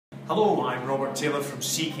Hello, I'm Robert Taylor from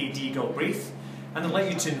CKD Galbraith, and I'd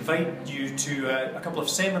like to invite you to a couple of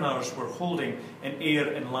seminars we're holding in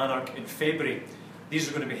Ayr and Lanark in February. These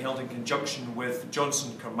are going to be held in conjunction with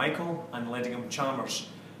Johnston, Carmichael and Ledingham, Chalmers.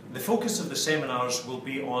 The focus of the seminars will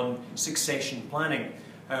be on succession planning,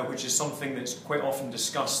 which is something that's quite often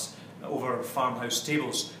discussed over farmhouse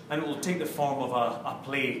tables, and it will take the form of a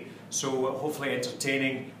play, so hopefully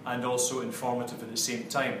entertaining and also informative at the same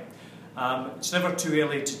time. It's never too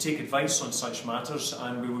early to take advice on such matters,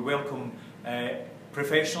 and we would welcome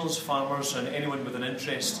professionals, farmers and anyone with an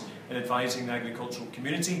interest in advising the agricultural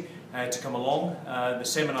community to come along. The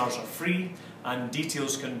seminars are free and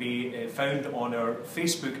details can be found on our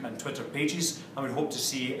Facebook and Twitter pages, and we hope to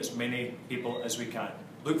see as many people as we can.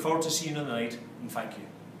 Look forward to seeing you on the night, and thank you.